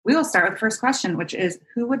We will start with the first question, which is,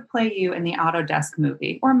 who would play you in the Autodesk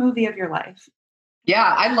movie or movie of your life? Yeah,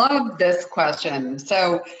 I love this question.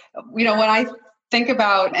 So, when I think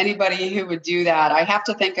about anybody who would do that, I have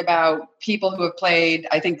to think about people who have played,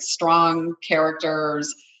 I think, strong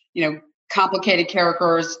characters, complicated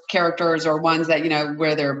characters or ones that,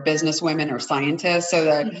 where they're business women or scientists. So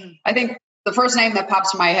that I think the first name that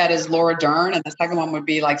pops to my head is Laura Dern. And the second one would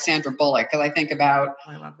be like Sandra Bullock. Cause I think about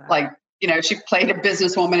I love that. like, she played a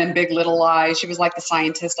businesswoman in Big Little Lies. She was like the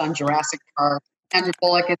scientist on Jurassic Park. Sandra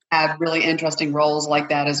Bullock has had really interesting roles like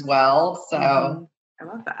that as well. So I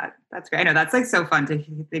love that. That's great. I know that's like so fun to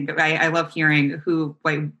think of. I love hearing who,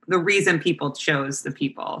 like, the reason people chose the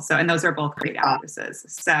people. So, and those are both great actresses.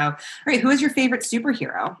 So, all right, who is your favorite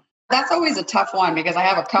superhero? That's always a tough one because I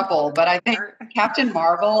have a couple, but I think Captain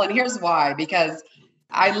Marvel, and here's why, because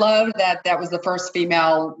I love that was the first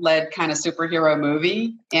female-led kind of superhero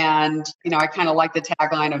movie. And, I kind of like the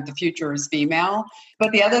tagline of the future is female.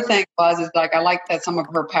 But the other thing is like, I like that some of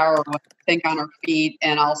her power was to think on her feet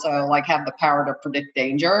and also like have the power to predict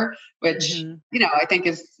danger, which, I think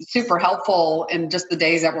is super helpful in just the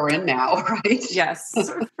days that we're in now, right? Yes,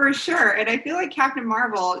 for sure. And I feel like Captain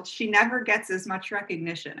Marvel, she never gets as much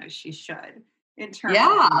recognition as she should. In terms of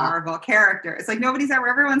Marvel characters. Like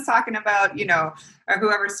everyone's talking about, or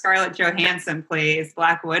whoever Scarlett Johansson plays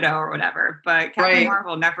Black Widow or whatever, but Captain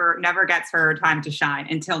Marvel never gets her time to shine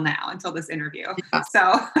until this interview. Yeah. So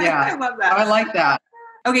I love that. I like that.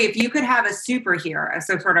 Okay. If you could have a superhero,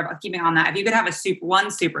 so sort of keeping on that, if you could have one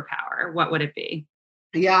superpower, what would it be?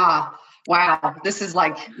 Yeah. Wow. This is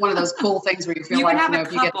like one of those cool things where you feel like,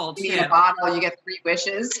 if you get a bottle, you get 3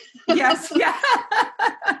 wishes. Yes. Yeah.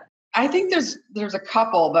 I think there's a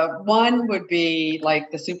couple, but one would be like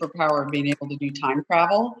the superpower of being able to do time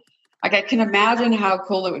travel. Like I can imagine how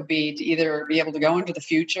cool it would be to either be able to go into the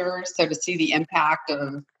future, so to see the impact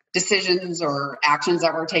of decisions or actions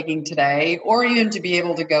that we're taking today, or even to be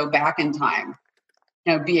able to go back in time,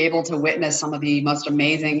 be able to witness some of the most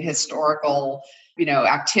amazing historical,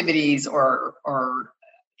 activities or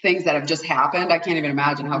things that have just happened. I can't even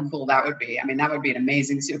imagine how cool that would be. I mean, that would be an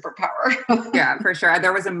amazing superpower. Yeah, for sure.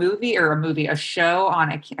 There was a show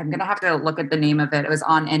on, I'm going to have to look at the name of it. It was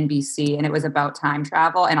on NBC and it was about time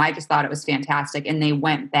travel. And I just thought it was fantastic. And they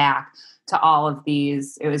went back to all of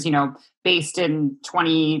these, it was, based in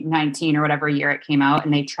 2019 or whatever year it came out.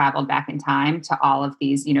 And they traveled back in time to all of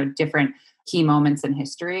these, different key moments in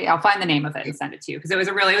history. I'll find the name of it and send it to you. Because it was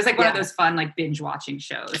like one of those fun, like binge watching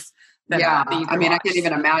shows. I can't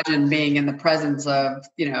even imagine being in the presence of,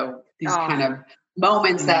 these kind of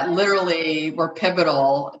moments that literally were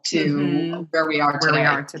pivotal to where we are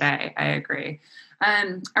today. I agree.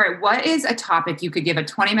 All right. What is a topic you could give a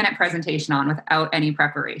 20-minute presentation on without any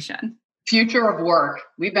preparation? Future of work.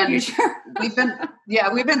 We've been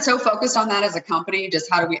so focused on that as a company.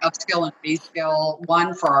 Just how do we upskill and reskill?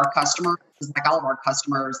 One, for our customers, like all of our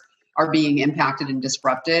customers are being impacted and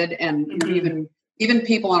disrupted, and even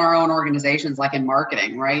people in our own organizations, like in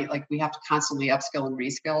marketing, right? Like we have to constantly upskill and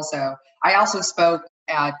reskill. So I also spoke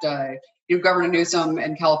at Governor Newsom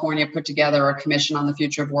in California put together a commission on the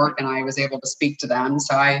future of work, and I was able to speak to them.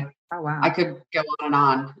 So I could go on and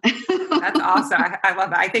on. That's awesome. I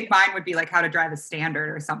love that. I think mine would be like how to drive a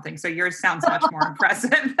standard or something. So yours sounds much more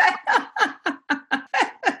impressive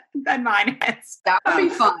than mine is. That would be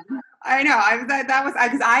fun. I know.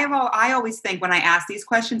 I always think when I ask these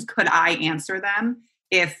questions, could I answer them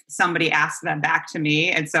if somebody asked them back to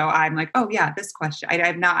me? And so I'm like, oh yeah, this question.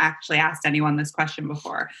 I've not actually asked anyone this question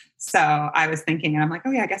before. So I was thinking, and I'm like,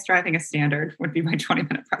 oh yeah, I guess driving a standard would be my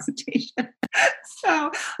 20-minute presentation.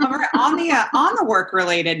 So on the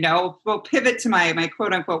work-related note, we'll pivot to my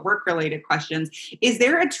quote-unquote work-related questions. Is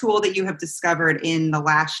there a tool that you have discovered in the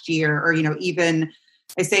last year, or even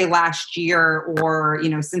I say last year, or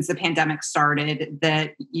since the pandemic started,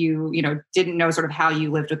 that you didn't know sort of how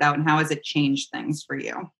you lived without, and how has it changed things for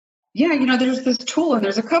you? Yeah, there's this tool, and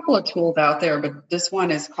there's a couple of tools out there, but this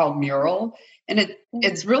one is called Mural. And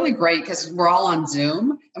it's really great because we're all on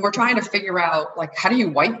Zoom and we're trying to figure out, like, how do you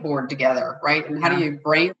whiteboard together, right? And how do you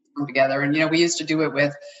brainstorm together? And, we used to do it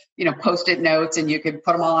with, Post-it notes, and you could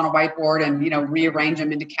put them all on a whiteboard and, rearrange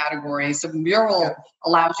them into categories. So Mural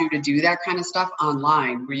allows you to do that kind of stuff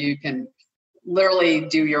online, where you can literally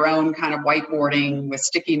do your own kind of whiteboarding with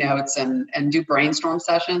sticky notes and do brainstorm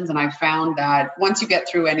sessions. And I found that once you get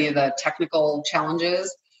through any of the technical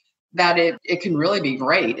challenges, that it can really be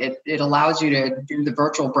great. It allows you to do the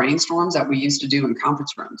virtual brainstorms that we used to do in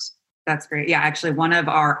conference rooms. That's great. Yeah, actually, one of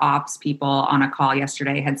our ops people on a call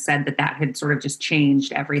yesterday had said that had sort of just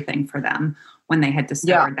changed everything for them when they had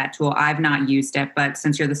discovered that tool. I've not used it, but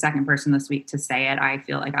since you're the second person this week to say it, I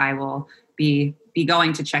feel like I will be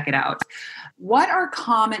going to check it out. What are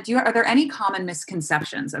are there any common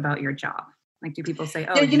misconceptions about your job? Like, do people say,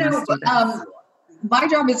 oh, you must do this? My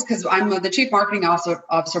job is, because I'm the chief marketing officer,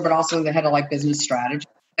 but also the head of like business strategy.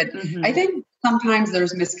 But I think sometimes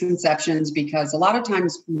there's misconceptions because a lot of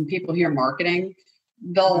times when people hear marketing,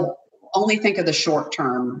 they'll only think of the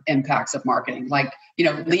short-term impacts of marketing, like,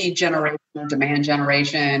 lead generation or demand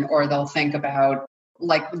generation, or they'll think about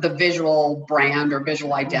like the visual brand or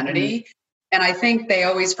visual identity. And I think they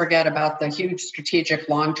always forget about the huge strategic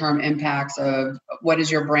long-term impacts of what is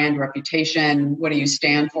your brand reputation? What do you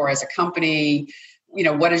stand for as a company?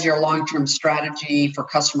 What is your long-term strategy for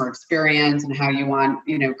customer experience and how you want,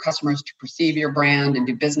 customers to perceive your brand and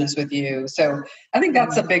do business with you? So I think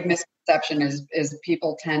that's a big misconception is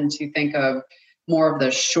people tend to think of more of the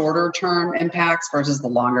shorter term impacts versus the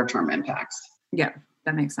longer term impacts. Yeah.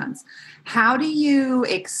 That makes sense. How do you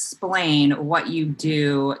explain what you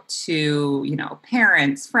do to,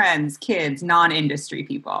 parents, friends, kids, non-industry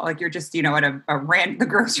people? Like you're just, at the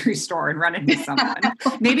grocery store and run into someone.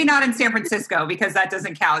 Maybe not in San Francisco because that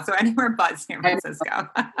doesn't count. So anywhere but San Francisco.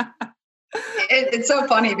 It's so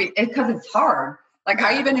funny because it's hard. Like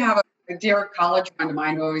I even have a dear college friend of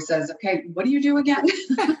mine who always says, okay, what do you do again?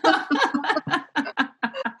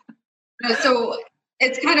 So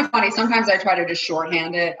it's kind of funny. Sometimes I try to just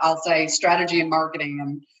shorthand it. I'll say strategy and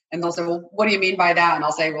marketing, and they'll say, well, what do you mean by that? And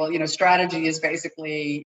I'll say, well, strategy is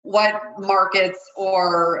basically what markets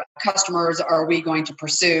or customers are we going to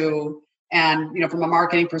pursue? And, from a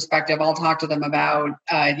marketing perspective, I'll talk to them about,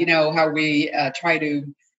 how we try to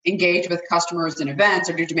engage with customers in events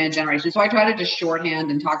or do demand generation. So I try to just shorthand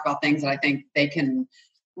and talk about things that I think they can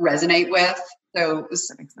resonate with. So,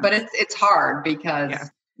 but it's hard because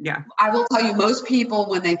yeah. I will tell you, most people,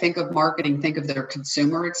 when they think of marketing, think of their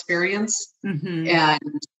consumer experience. And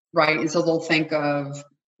so they'll think of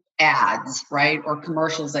ads, right? Or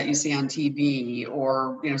commercials that you see on TV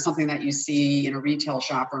or, something that you see in a retail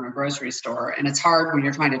shop or in a grocery store. And it's hard when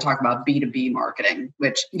you're trying to talk about B2B marketing,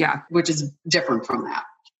 which is different from that.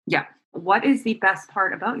 Yeah. What is the best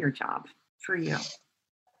part about your job for you?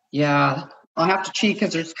 Yeah, I'll have to cheat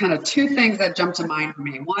because there's kind of two things that jump to mind for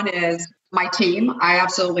me. One is my team. I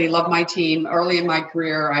absolutely love my team. Early in my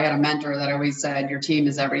career, I had a mentor that always said, your team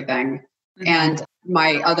is everything. And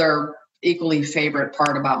my other equally favorite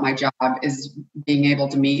part about my job is being able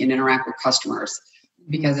to meet and interact with customers,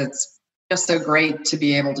 because it's just so great to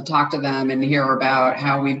be able to talk to them and hear about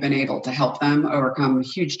how we've been able to help them overcome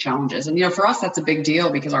huge challenges. And, for us, that's a big deal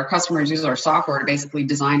because our customers use our software to basically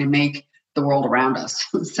design and make the world around us.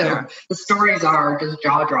 So the stories are just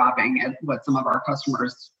jaw-dropping at what some of our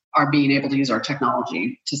customers are being able to use our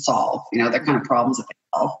technology to solve, the kind of problems that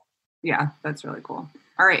they solve. Yeah, that's really cool.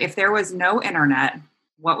 All right. If there was no internet,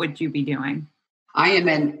 what would you be doing? I am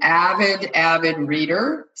an avid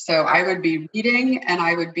reader. So I would be reading and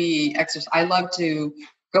I would be exercise. I love to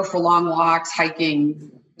go for long walks,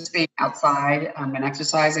 hiking, just being outside and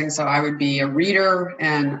exercising. So I would be a reader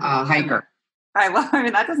and a hiker.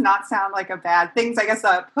 That does not sound like a bad thing. I guess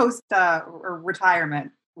post or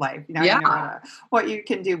retirement life, what you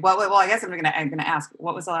can do. Well, I guess I'm going to ask,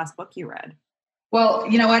 what was the last book you read? Well,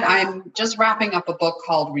 you know what? I'm just wrapping up a book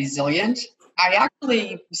called Resilient. I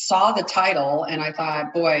actually saw the title and I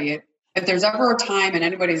thought, boy, if there's ever a time in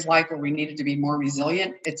anybody's life where we needed to be more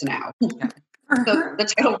resilient, it's now. So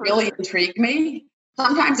the title really intrigued me.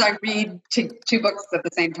 Sometimes I read two books at the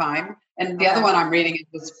same time. And the other one I'm reading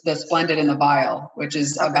is The Splendid and the Vile, which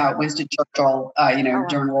is about Winston Churchill,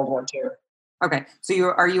 during World War II. Okay. So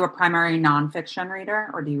are you a primary nonfiction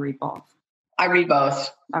reader or do you read both? I read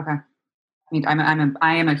both. Okay.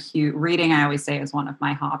 I am a huge reading. I always say is one of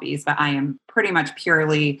my hobbies, but I am pretty much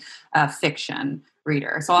purely a fiction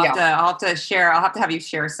reader. So I'll have to have you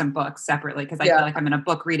share some books separately because I feel like I'm in a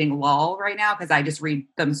book reading lull right now because I just read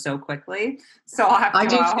them so quickly. So I'll have to. I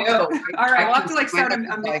do too. All right, we'll have to start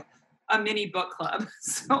a mini book club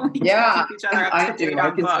so we can keep each other up to date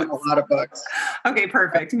on books. I consume a lot of books. Okay,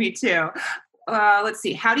 perfect. Me too. Let's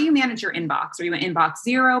see. How do you manage your inbox? Are you an inbox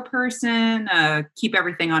zero person? Keep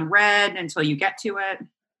everything on red until you get to it?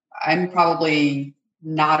 I'm probably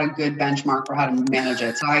not a good benchmark for how to manage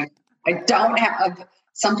it. So I don't have,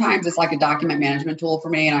 sometimes it's like a document management tool for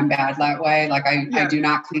me and I'm bad that way. Like I do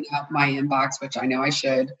not clean up my inbox, which I know I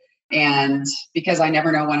should. And because I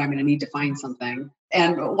never know when I'm going to need to find something.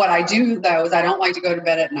 And what I do though, is I don't like to go to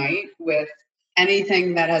bed at night with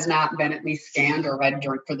anything that has not been at least scanned or read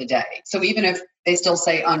for the day. So even if they still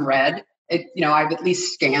say unread, I've at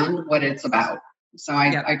least scanned what it's about. So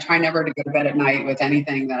I try never to go to bed at night with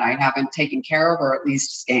anything that I haven't taken care of or at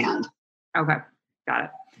least scanned. Okay. Got it.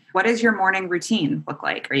 What does your morning routine look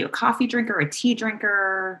like? Are you a coffee drinker, a tea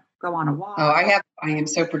drinker? Go on a walk? Oh, I am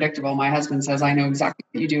so predictable. My husband says I know exactly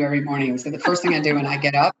what you do every morning. So the first thing I do when I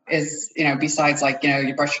get up is, besides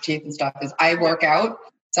you brush your teeth and stuff, is I work out.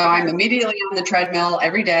 So I'm immediately on the treadmill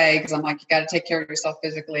every day because I'm like, you got to take care of yourself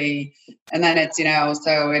physically. And then it's,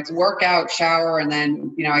 so it's workout, shower, and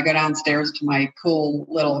then, I go downstairs to my cool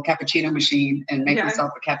little cappuccino machine and make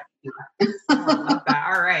myself a cappuccino. I love that.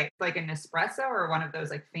 All right. Like an espresso or one of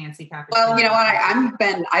those like fancy cappuccinos? Well, you know what?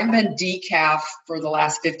 I've been decaf for the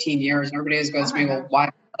last 15 years, and everybody always goes to me, well, why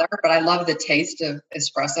bother? But I love the taste of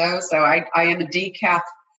espresso. So I am a decaf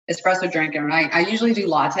espresso drinker, and I usually do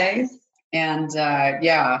lattes. And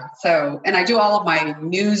and I do all of my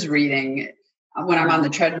news reading when I'm on the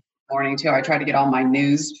treadmill in the morning too. I try to get all my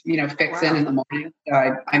news, fix in the morning. So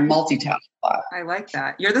I multitask a lot. I like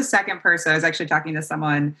that. You're the second person. I was actually talking to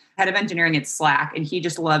someone, head of engineering at Slack, and he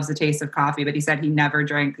just loves the taste of coffee, but he said he never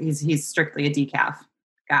drank. He's strictly a decaf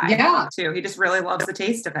guy. Yeah. Too. He just really loves the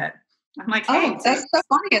taste of it. I'm like, hey, that's so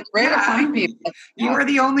funny. It's rare to find people. You are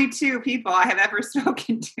the only two people I have ever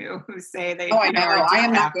spoken to who say they. Oh, I know. I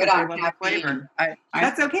am not good on caffeine.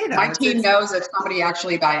 That's okay though. My team knows if somebody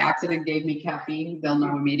actually by accident gave me caffeine, they'll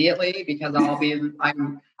know immediately because I'm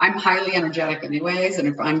highly energetic anyways, and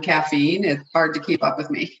if I'm caffeine, it's hard to keep up with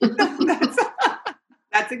me.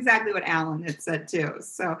 That's exactly what Alan had said too.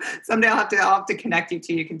 So someday I'll have to connect you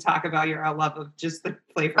to. You can talk about your love of just the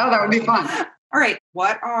flavor. Oh, that would be fun. All right.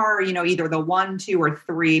 What are, either the 1, 2, or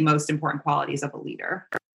 3 most important qualities of a leader?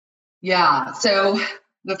 Yeah. So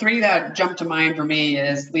the 3 that jump to mind for me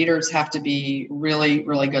is leaders have to be really,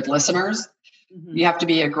 really good listeners. Mm-hmm. You have to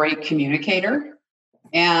be a great communicator.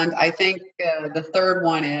 And I think the third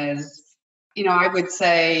one is, I would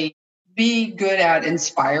say be good at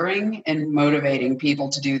inspiring and motivating people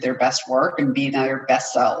to do their best work and be their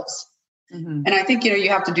best selves. Mm-hmm. And I think, you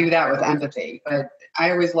have to do that with empathy, but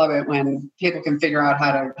I always love it when people can figure out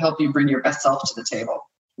how to help you bring your best self to the table.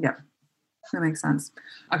 Yeah, that makes sense.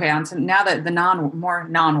 Okay, on to now the more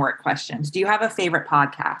non-work questions. Do you have a favorite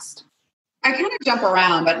podcast? I kind of jump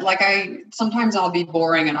around, but sometimes I'll be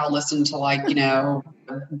boring and I'll listen to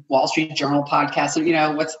Wall Street Journal podcast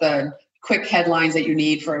and, what's the quick headlines that you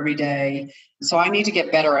need for every day. So I need to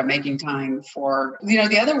get better at making time for,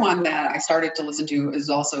 the other one that I started to listen to is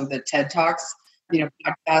also the TED Talks,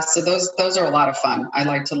 podcasts. So those are a lot of fun. I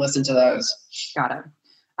like to listen to those. Got it.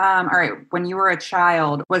 All right. When you were a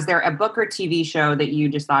child, was there a book or TV show that you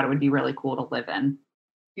just thought it would be really cool to live in?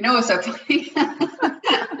 It's so funny.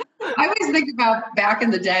 I always think about back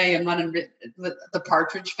in the day and running the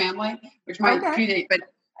Partridge Family, which might predate, but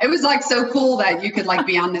it was so cool that you could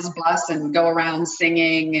be on this bus and go around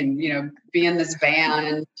singing and, be in this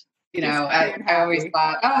band. I always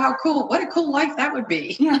thought, oh, how cool. What a cool life that would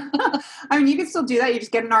be. Yeah. I mean, you can still do that. You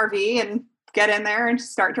just get an RV and get in there and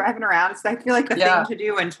just start driving around. So I feel like the thing to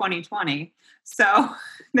do in 2020. So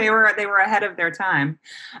they were ahead of their time.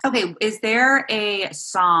 Okay. Is there a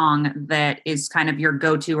song that is kind of your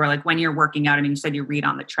go-to or when you're working out? I mean, you said you read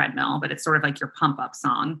on the treadmill, but it's sort of your pump up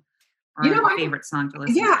song. Or your favorite song to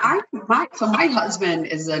listen to? So my husband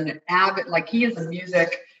is an avid, he is a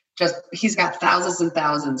music, he's got thousands and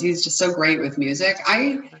thousands. He's just so great with music.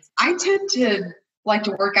 I tend to like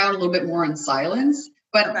to work out a little bit more in silence,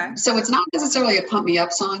 but so it's not necessarily a pump me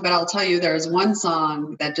up song, but I'll tell you, there's one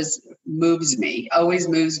song that just always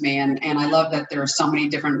moves me. And I love that there are so many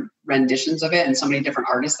different renditions of it and so many different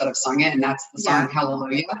artists that have sung it. And that's the song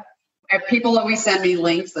Hallelujah. People always send me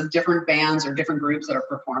links of different bands or different groups that are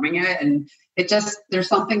performing it. And there's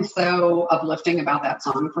something so uplifting about that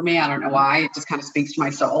song for me. I don't know why. It just kind of speaks to my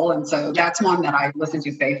soul. And so that's one that I listen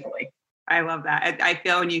to faithfully. I love that. I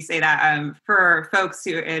feel when you say that, for folks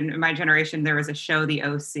who in my generation, there was a show, The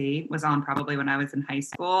OC, was on probably when I was in high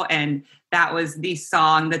school. And that was the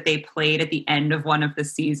song that they played at the end of one of the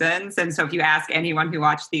seasons. And so if you ask anyone who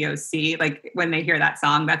watched The OC, when they hear that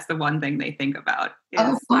song, that's the one thing they think about.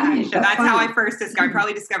 Funny. And that's how I first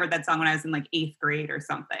probably discovered that song when I was in 8th grade or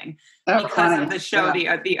something because of the show, the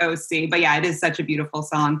OC. But yeah, it is such a beautiful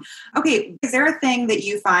song. Okay. Is there a thing that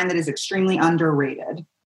you find that is extremely underrated?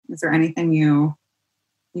 Is there anything you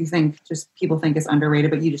think just people think is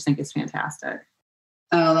underrated, but you just think is fantastic?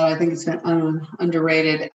 That I think it's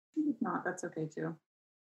underrated. If not, that's okay too.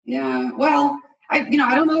 Yeah. Well, I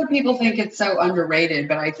don't know if people think it's so underrated,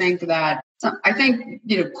 but I think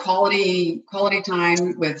quality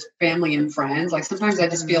time with family and friends. Sometimes I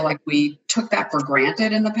just feel like we took that for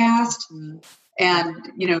granted in the past. Mm-hmm.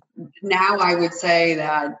 And, now I would say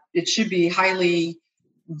that it should be highly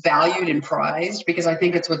valued and prized because I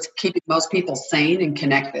think it's what's keeping most people sane and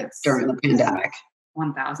connected during the pandemic.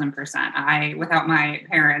 1000%. Without my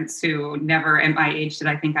parents, who never at my age did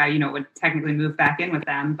I think I, would technically move back in with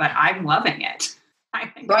them, but I'm loving it. I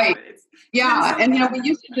think right. Yeah. And, we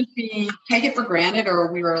used to just take it for granted,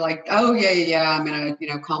 or we were like, oh, yeah, I'm going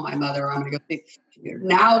to, call my mother. I'm going to go think.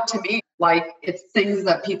 Now, to me, like, it's things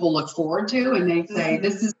that people look forward to, and they say,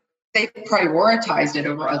 they prioritized it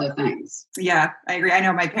over other things. Yeah, I agree. I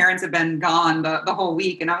know my parents have been gone the whole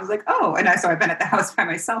week, and I was like, oh, and so I've been at the house by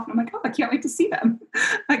myself, and I'm like, oh, I can't wait to see them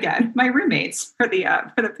again. My roommates for the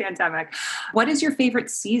pandemic. What is your favorite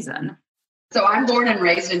season? So I'm born and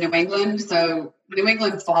raised in New England. So New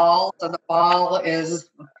England fall. So the fall is,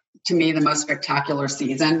 to me, the most spectacular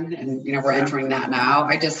season. And, we're entering that now.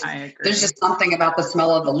 I agree. There's just something about the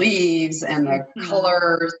smell of the leaves and the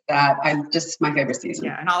colors that my favorite season.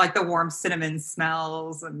 Yeah. And all like the warm cinnamon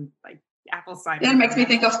smells and like apple cider. It makes me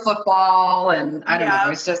think of football, and I don't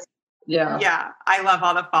know. It's just, Yeah. I love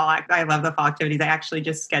all the fall. I love the fall activities. I actually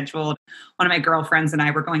just scheduled one of my girlfriends and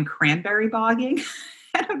I were going cranberry bogging.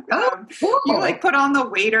 Cool. You like put on the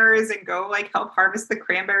waders and go like help harvest the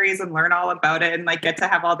cranberries and learn all about it and like get to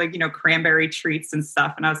have all the cranberry treats and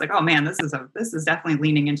stuff. And I was like, oh man, this is definitely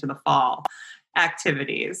leaning into the fall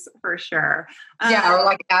activities for sure. Or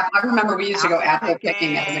like I remember we used to go apple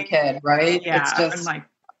picking as a kid, right? Yeah, it's just and like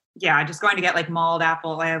just going to get like mulled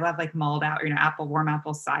apple. I love like mulled out, warm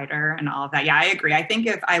apple cider and all of that. Yeah, I agree. I think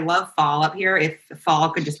I love fall up here, if fall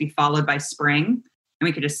could just be followed by spring. And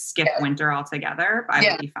we could just skip winter altogether, I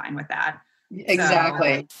would be fine with that.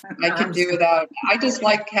 Exactly. So, I can do that. I just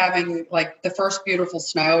like having like the first beautiful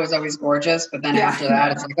snow is always gorgeous, but then after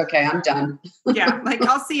that, it's like, okay, I'm done. Like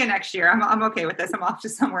I'll see you next year. I'm okay with this. I'm off to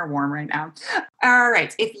somewhere warm right now. All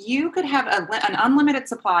right. If you could have an unlimited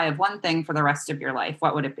supply of one thing for the rest of your life,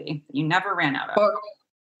 what would it be? You never ran out of.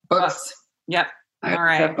 Books. Yep. All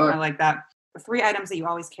right. I like that. The 3 items that you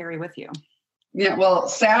always carry with you. Yeah, well,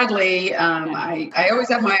 sadly, I always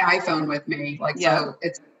have my iPhone with me. So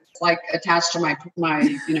it's like attached to my,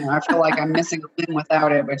 I feel like I'm missing a limb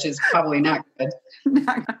without it, which is probably not good.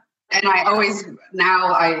 And I always,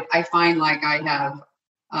 now I find like I have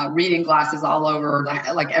reading glasses all over,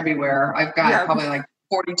 like everywhere. I've got probably like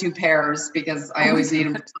 42 pairs because I always need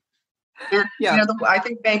them. And, I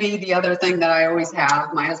think maybe the other thing that I always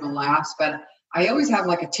have, my husband laughs, but I always have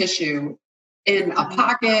like a tissue in a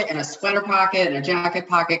pocket, and a sweater pocket, and a jacket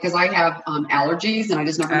pocket, because I have allergies and I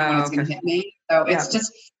just never know when it's going to hit me. So it's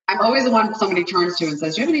just, I'm always the one somebody turns to and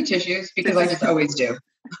says, do you have any tissues? Because I just always do.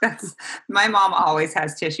 My mom always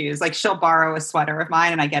has tissues. Like she'll borrow a sweater of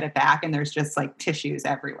mine and I get it back and there's just like tissues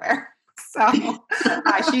everywhere. So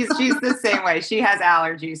she's the same way. She has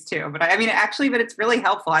allergies too. But but it's really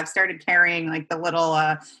helpful. I've started carrying like the little,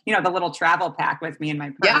 the little travel pack with me in my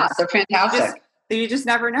purse. Yeah, they're fantastic. You just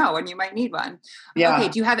never know when you might need one. Yeah. Okay.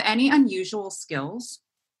 Do you have any unusual skills?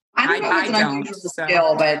 I don't know if it's an unusual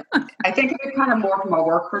skill, but I think it's kind of more from a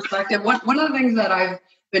work perspective. One of the things that I've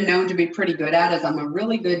been known to be pretty good at is I'm a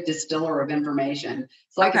really good distiller of information.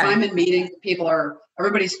 So like if I'm in meetings,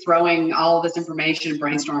 everybody's throwing all of this information,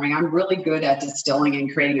 brainstorming. I'm really good at distilling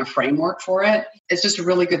and creating a framework for it. It's just a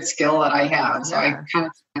really good skill that I have. So I kind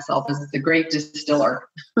of see myself as the great distiller.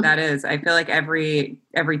 That is, I feel like every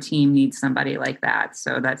team needs somebody like that.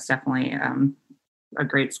 So that's definitely a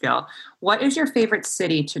great skill. What is your favorite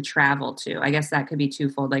city to travel to? I guess that could be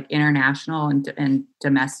twofold, like international and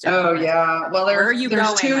domestic. Oh yeah. Well, there's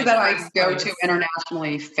going, two like, that I go to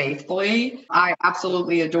internationally faithfully. I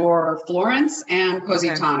absolutely adore Florence and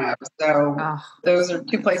Positano. So those are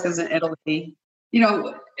two places in Italy. In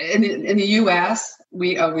the U.S.,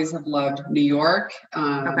 we always have loved New York. So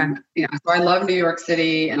I love New York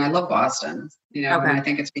City and I love Boston. And I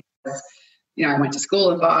think it's because I went to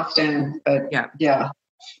school in Boston, but I've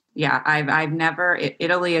never,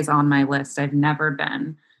 Italy is on my list. I've never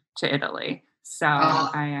been to Italy. So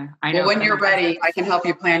I know. Well, when you're ready, I can help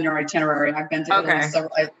you plan your itinerary. I've been to Italy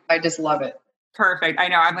several, I just love it. Perfect. I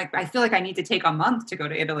know. I feel like I need to take a month to go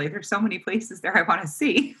to Italy. There's so many places there I want to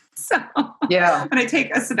see. So when I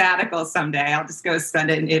take a sabbatical someday, I'll just go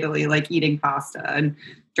spend it in Italy, like eating pasta and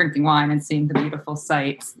drinking wine and seeing the beautiful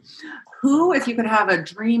sights. Who, if you could have a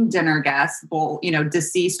dream dinner guest,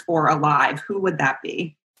 deceased or alive, who would that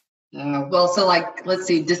be? Let's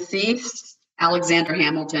see, deceased, Alexander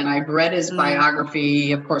Hamilton. I've read his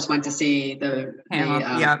biography, of course, went to see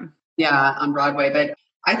on Broadway, but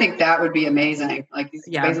I think that would be amazing. Like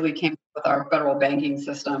he basically came up with our federal banking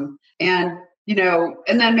system. And,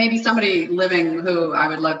 and then maybe somebody living who I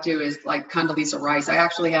would love to is like Condoleezza Rice. I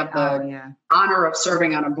actually have the honor of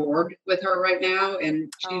serving on a board with her right now.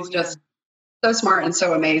 And she's so smart and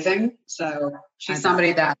so amazing. So she's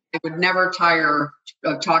somebody that I would never tire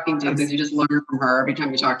of talking to because you just learn from her every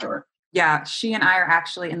time you talk to her. Yeah, she and I are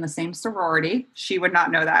actually in the same sorority. She would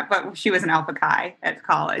not know that, but she was an Alpha Chi at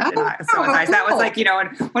college. Oh, So was I. So that was like,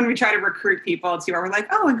 when we try to recruit people to, we're like,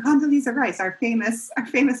 oh, and Condoleezza Rice, our famous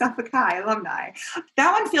Alpha Chi alumni.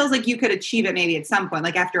 That one feels like you could achieve it maybe at some point,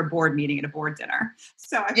 like after a board meeting at a board dinner.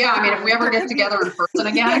 So if we ever get together in person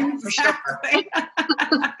again, for sure.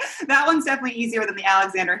 That one's definitely easier than the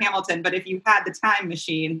Alexander Hamilton, but if you had the time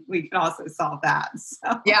machine, we could also solve that.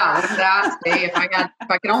 So. Yeah, wouldn't that be if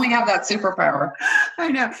I could only have that superpower. I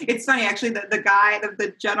know. It's funny, actually,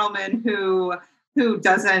 the gentleman who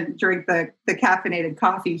doesn't drink the caffeinated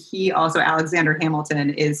coffee, he also, Alexander Hamilton,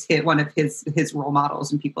 is one of his role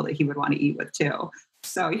models and people that he would want to eat with too.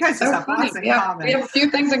 So you guys just have lots in common. We have a few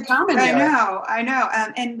things in common here. I know.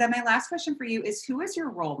 And then my last question for you is, who is your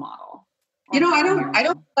role model? I don't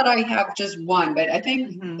know that I have just one, but I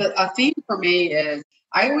think a theme for me is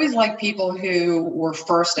I always like people who were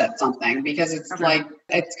first at something, because it's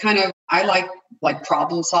I like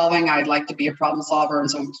problem solving. I'd like to be a problem solver.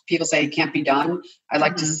 And so people say it can't be done. I'd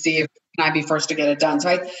like to see if can I be first to get it done.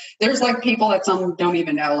 So there's like people that some don't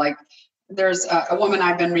even know. Like there's a woman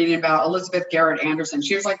I've been reading about, Elizabeth Garrett Anderson.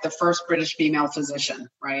 She was like the first British female physician,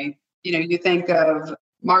 right? You think of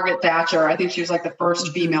Margaret Thatcher. I think she was like the first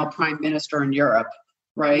female prime minister in Europe,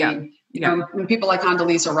 right? Yeah. And people like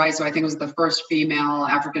Condoleezza Rice, who I think was the first female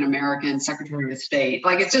African-American Secretary of State.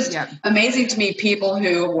 Like, it's just amazing to me, people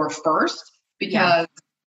who were first, because,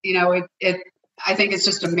 I think it's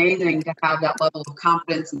just amazing to have that level of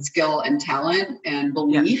confidence and skill and talent and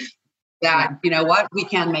belief that, we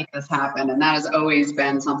can make this happen. And that has always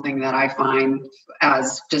been something that I find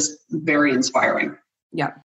as just very inspiring. Yeah.